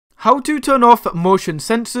How to turn off motion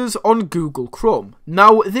sensors on Google Chrome.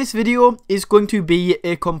 Now, this video is going to be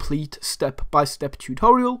a complete step-by-step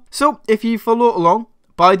tutorial, so if you follow along,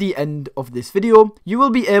 by the end of this video, you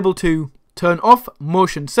will be able to turn off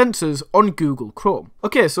motion sensors on Google Chrome.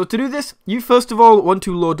 Okay, so to do this, you first of all want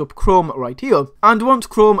to load up Chrome right here, and once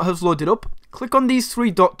Chrome has loaded up, click on these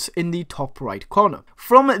three dots in the top right corner.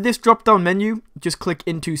 From this drop down menu, just click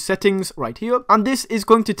into settings right here, and this is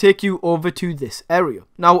going to take you over to this area.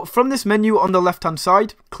 Now from this menu on the left hand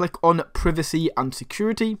side, click on privacy and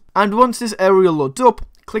security, and once this area loads up,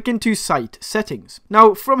 click into site settings.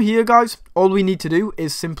 Now from here guys, all we need to do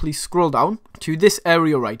is simply scroll down to this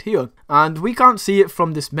area right here, and we can't see it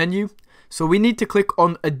from this menu. So we need to click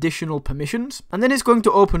on additional permissions, and then it's going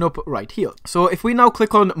to open up right here. So if we now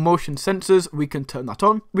click on motion sensors, we can turn that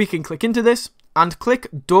on. We can click into this and click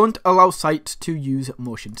don't allow sites to use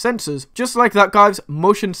motion sensors. Just like that guys,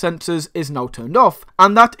 motion sensors is now turned off,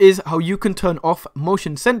 and that is how you can turn off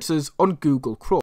motion sensors on Google Chrome.